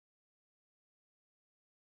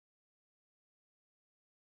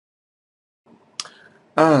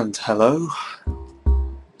And hello,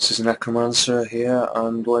 this is Necromancer here,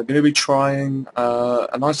 and we're going to be trying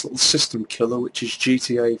a nice little system killer, which is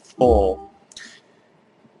GTA 4.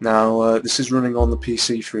 Now, this is running on the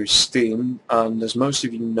PC through Steam, and as most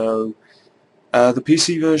of you know, the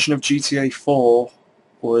PC version of GTA 4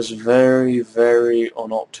 was very, very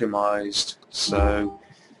unoptimized, so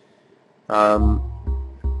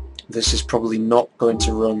this is probably not going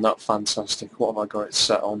to run that fantastic. What have I got it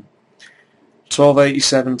set on?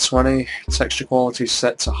 128720, texture quality is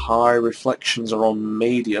set to high, reflections are on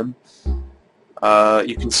medium.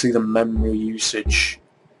 You can see the memory usage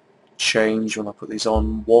change when I put these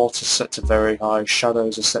on. Water set to very high,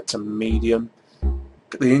 shadows are set to medium.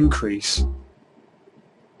 Look at the increase.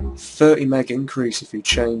 30 meg increase if you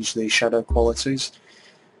change the shadow qualities.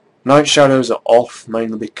 Night shadows are off,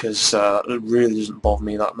 mainly because it really doesn't bother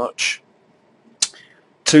me that much.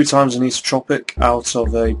 2 times anisotropic out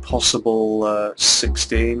of a possible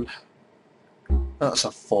 16. That's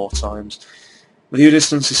a 4 times. View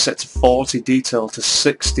distance is set to 40, detail to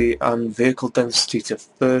 60, and vehicle density to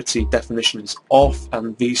 30. Definition is off,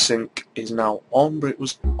 and VSync is now on, but it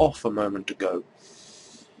was off a moment ago.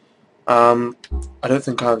 I don't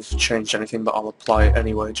think I've changed anything, but I'll apply it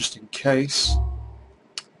anyway, just in case.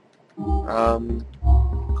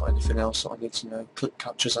 Got anything else that I need to know? Clip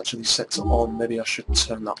capture's actually set to on. Maybe I should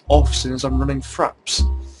turn that off since I'm running fraps.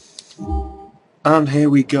 And here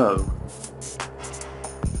we go.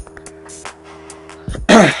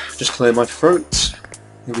 Just clear my throat.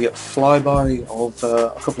 Here we get a flyby of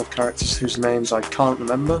a couple of characters whose names I can't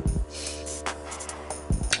remember.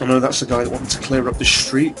 I know that's the guy that wanted to clear up the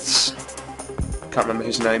streets. Can't remember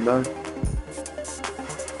his name though.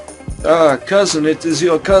 Ah, cousin, it is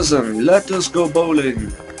your cousin. Let us go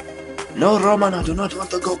bowling. No, Roman, I do not want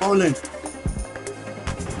to go bowling.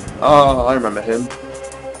 Ah, I remember him.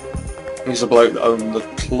 He's the bloke that owned the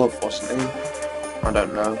club, wasn't he? I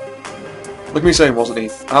don't know. Look at me saying, wasn't he?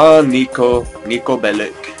 Ah, Nico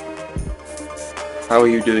Bellic. How are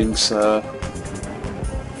you doing, sir?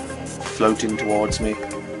 Floating towards me.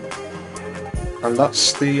 And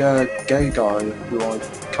that's the gay guy who I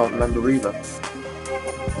can't remember either.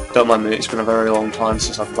 Don't mind me, it's been a very long time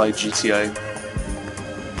since I've played GTA.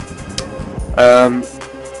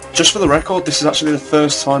 Just for the record, this is actually the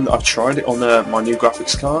first time that I've tried it on my new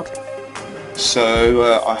graphics card. So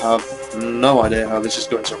I have no idea how this is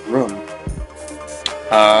going to run.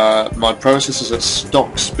 My processor's at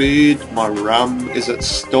stock speed, my RAM is at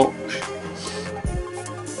stock,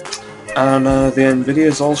 and the Nvidia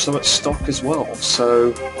is also at stock as well,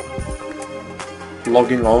 so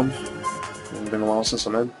logging on. It's been a while since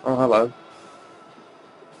I'm in. Oh, hello.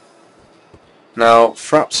 Now,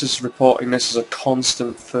 Fraps is reporting this as a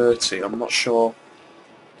constant 30. I'm not sure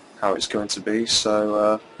how it's going to be,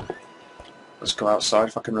 so let's go outside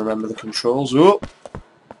if I can remember the controls. Whoop!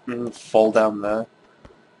 And fall down there.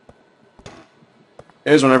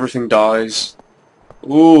 Here's when everything dies.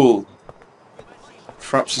 Ooh!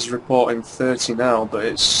 Fraps is reporting 30 now, but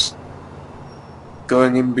it's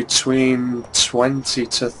going in between 20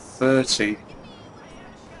 to 30.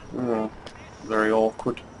 Oh, very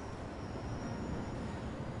awkward.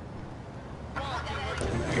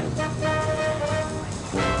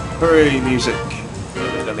 Hooray, music!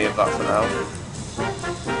 Don't need any of that for now.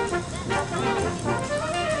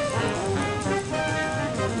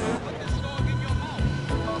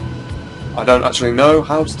 I don't actually know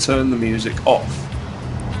how to turn the music off.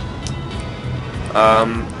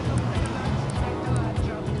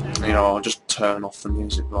 You know, I'll just turn off the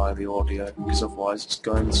music via the audio, because otherwise it's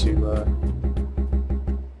going to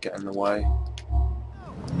get in the way.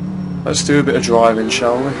 Let's do a bit of driving,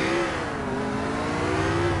 shall we?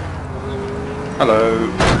 Hello.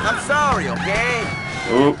 I'm sorry, okay?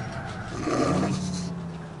 Oh.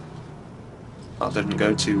 That didn't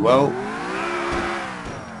go too well.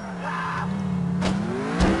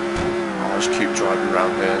 I'll just keep driving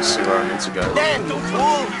around here and see where I need to go. Stand, you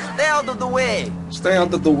fool! Stay out of the way! Stay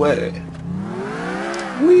out of the way.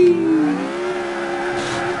 Whee!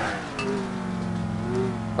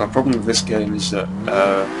 The problem with this game is that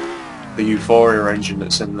the Euphoria engine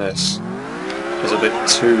that's in this is a bit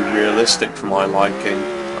too realistic for my liking.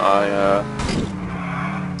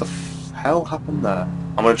 The hell happened there?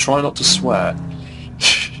 I'm gonna try not to swear.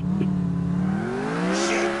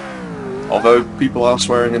 Although people are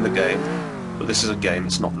swearing in the game, but this is a game,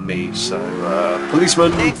 it's not me, so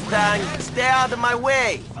policeman! Next time, stay out of my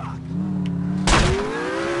way!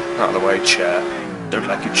 Out of the way, chair. Don't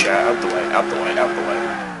like your chair, out the way, out the way, out the way.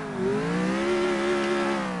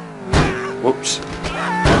 Whoops.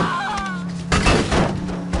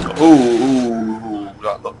 Ooh,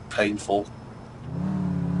 that looked painful.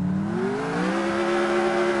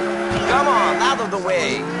 Come on, out of the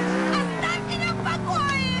way.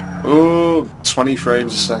 Oh, 20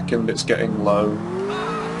 frames a second, it's getting low.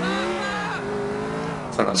 I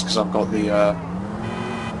think that's because I've got the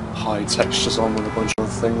high textures on with a bunch of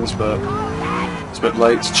other things, but it's a bit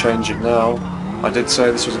late to change it now. I did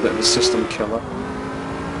say this was a bit of a system killer.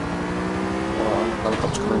 Well,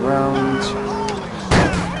 helicopter's coming round.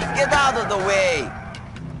 Get out of the way.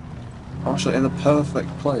 I'm actually in the perfect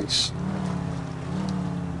place.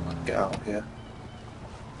 Get out of here.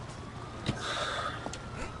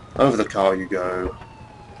 Over the car you go.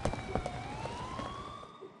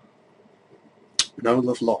 No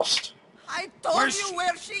love lost. I told you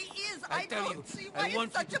where she is. I don't see why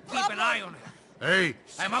it's such a problem. Keep an eye on her. Hey,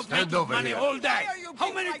 I'm out stand making over money here. all day.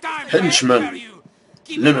 How many times Henchman. I tell you?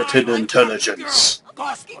 Keep an Limited eye on intelligence.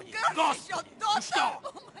 Господи, Господи, ну что?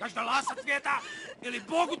 Дождалась ответа? Или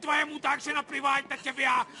Богу твоему так же наплевать на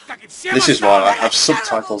тебя, как и всем This is why I остальным? have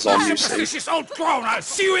subtitles on, you see. This is old crone. I'll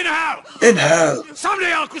see you in hell. In hell!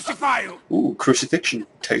 Someday I'll crucify you. Ooh, crucifixion.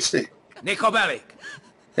 Tasty. Nico Bellic.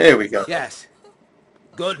 Here we go. Yes.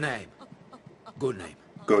 Good name. Good name.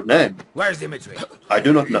 Good name. Where's Dimitri? I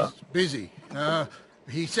do not know. Busy.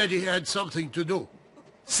 He said he had something to do.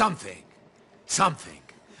 Something. Something.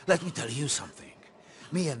 Let me tell you something.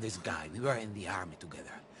 Me and this guy, we were in the army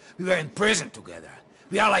together. We were in prison together.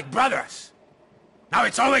 We are like brothers. Now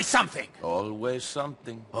it's always something. Always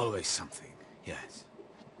something. Always something, yes.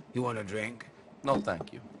 You want a drink? No,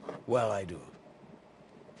 thank you. Well, I do.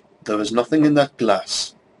 There is nothing in that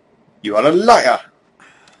glass. You are a liar!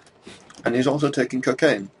 And he's also taking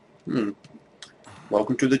cocaine.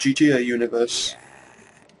 Welcome to the GTA universe.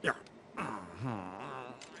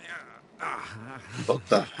 What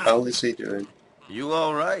the hell is he doing? You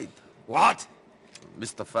all right, What?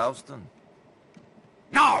 Mr. Faustin?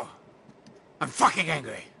 No! I'm fucking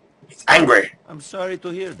angry. Angry! I'm sorry to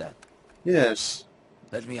hear that. Yes.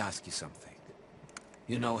 Let me ask you something.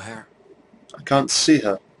 You know her? I can't see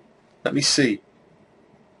her. Let me see.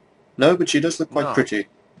 No, but she does look quite No. pretty.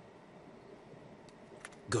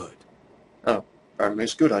 Good. Oh, apparently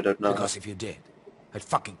it's good I don't know her. Because if you did, I'd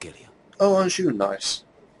fucking kill you. Oh, aren't you nice?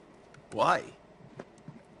 Why?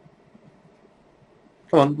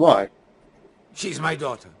 Come on, why? She's my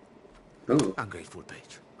daughter. Ooh, Ungrateful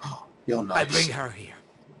bitch. you're I bring nice. her here.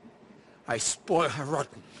 I spoil her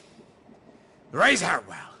rotten. Raise her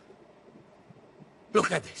well.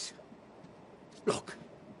 Look at this. Look.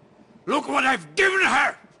 Look what I've given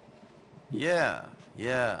her! Yeah.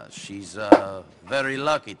 She's, very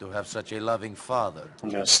lucky to have such a loving father. I'm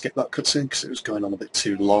going to skip that cutscene because it was going on a bit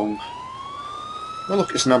too long. Oh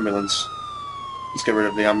look, it's an ambulance. Let's get rid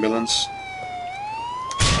of the ambulance.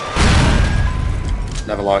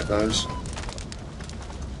 Never liked those.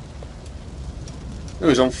 Oh,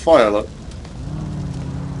 he's on fire, look.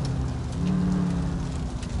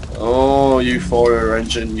 Oh, you fire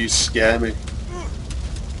engine, you scare me.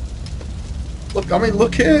 Look, I mean,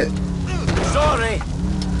 look here. Sorry.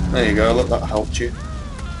 There you go, look, that helped you.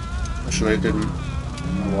 Actually, it didn't.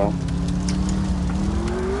 Oh well.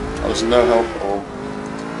 That was no help at all.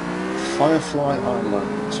 Firefly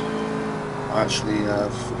Island. I actually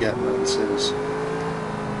forget where this is.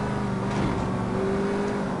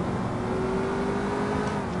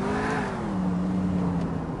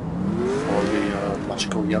 For the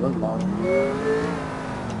magical yellow line.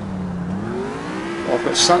 Oh, I've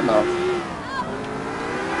got sat nav.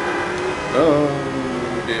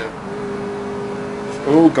 Oh dear.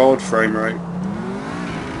 Oh god, frame rate.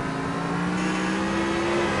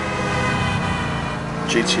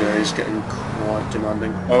 GTA is getting quite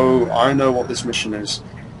demanding. Oh, I know what this mission is.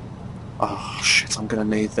 Oh shit, I'm gonna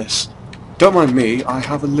need this. Don't mind me, I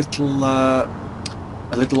have a little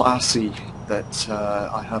assy that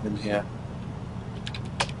I have in here.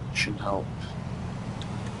 Shouldn't help.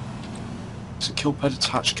 So kill ped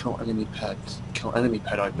attached, kill enemy ped. Kill enemy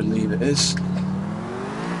ped, I believe it is.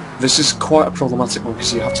 This is quite a problematic one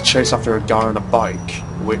because you have to chase after a guy on a bike,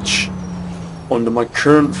 which under my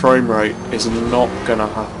current frame rate is not gonna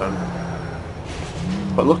happen.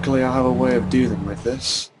 But luckily I have a way of dealing with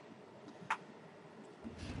this.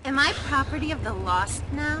 Am I property of the lost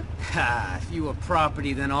now? Ha! If you were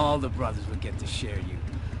property, then all the brothers would get to share you.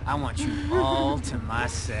 I want you all to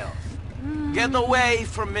myself. Get away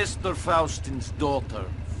from Mr. Faustin's daughter.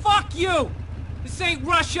 Fuck you! This ain't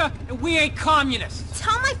Russia, and we ain't communists.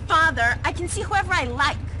 Tell my father I can see whoever I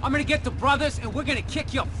like. I'm gonna get the brothers, and we're gonna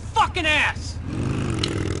kick your fucking ass!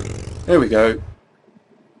 Here we go.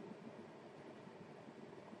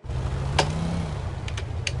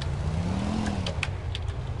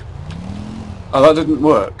 Oh, that didn't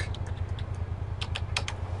work.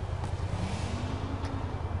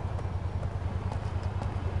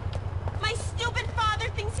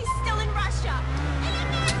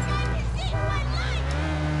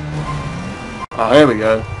 Oh, here we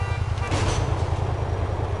go.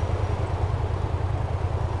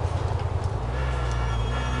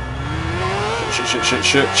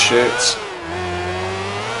 Shit.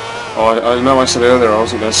 Oh, I know I said earlier I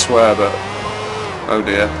wasn't going to swear, but... oh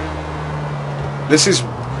dear. This is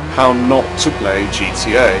how not to play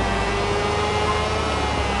GTA.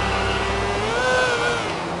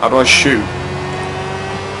 How do I shoot?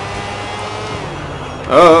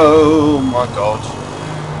 Oh my god.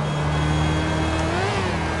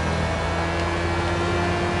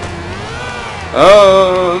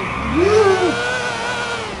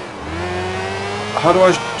 How do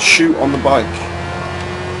I shoot on the bike?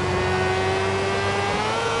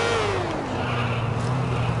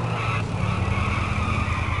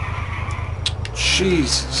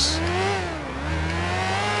 Jesus.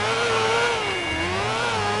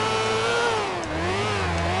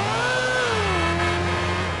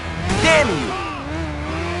 Damn you!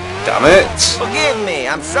 Damn it! Forgive me,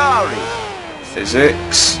 I'm sorry.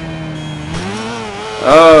 Physics.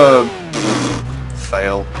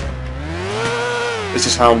 Fail. This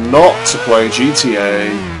is how not to play GTA.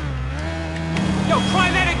 Yo, try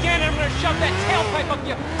that again, I'm gonna shove that tailpipe up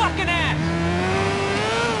your fucking ass!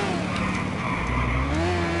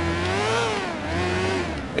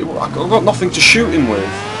 I've got nothing to shoot him with.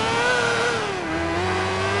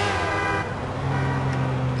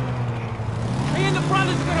 Me and the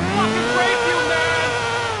brothers are gonna fucking rape you, man!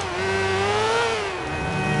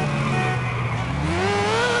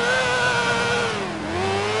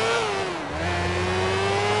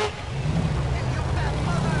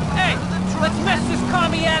 Hey, let's mess this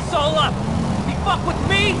commie asshole up! He fuck with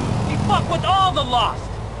me, he fuck with all the lost!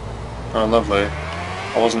 Oh, lovely.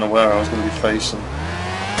 I wasn't aware I was going to be facing.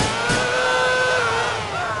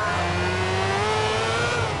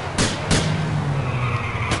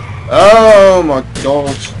 Oh my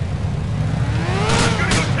god.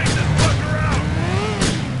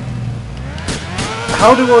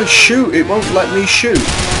 How do I shoot? It won't let me shoot.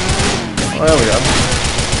 Oh, there we go.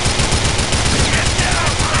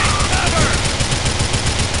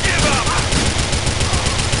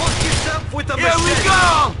 Fuck yourself with a machete. Here we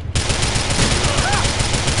go!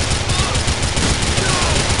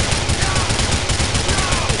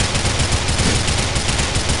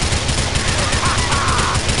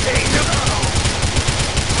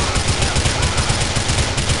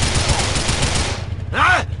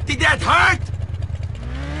 Huh? Did that hurt?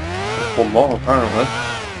 One more, apparently.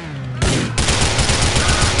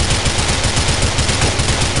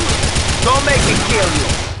 Don't make it kill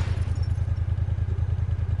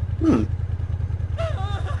you.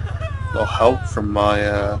 No help from my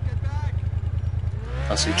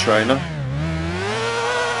assy trainer.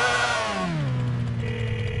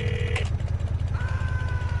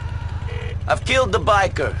 I've killed the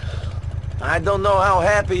biker. I don't know how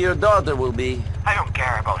happy your daughter will be. I don't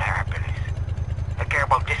care about happiness. I care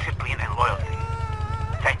about discipline and loyalty.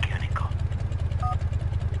 Thank you, Nico.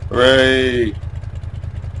 Hooray!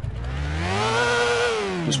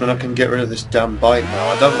 Just when I can get rid of this damn bike now.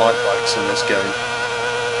 I don't like bikes in this game.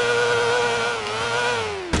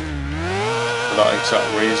 For that exact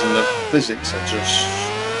reason, the physics are just...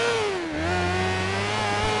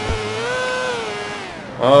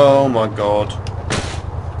 oh my god.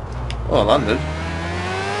 Oh, I landed.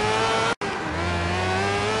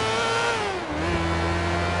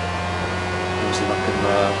 Let me see if I can...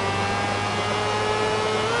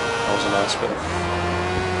 that was a nice bit of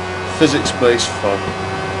physics-based fun.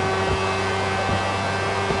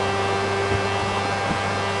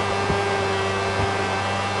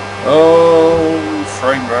 Oh,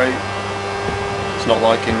 frame rate. It's not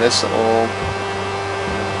liking this at all.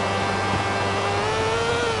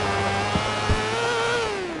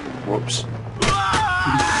 Whoops.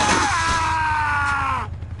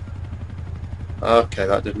 Okay,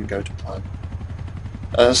 that didn't go to plan.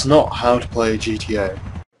 That's not how to play GTA.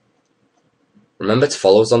 Remember to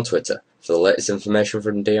follow us on Twitter for the latest information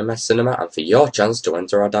from DMSCinema and for your chance to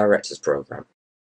enter our directors program.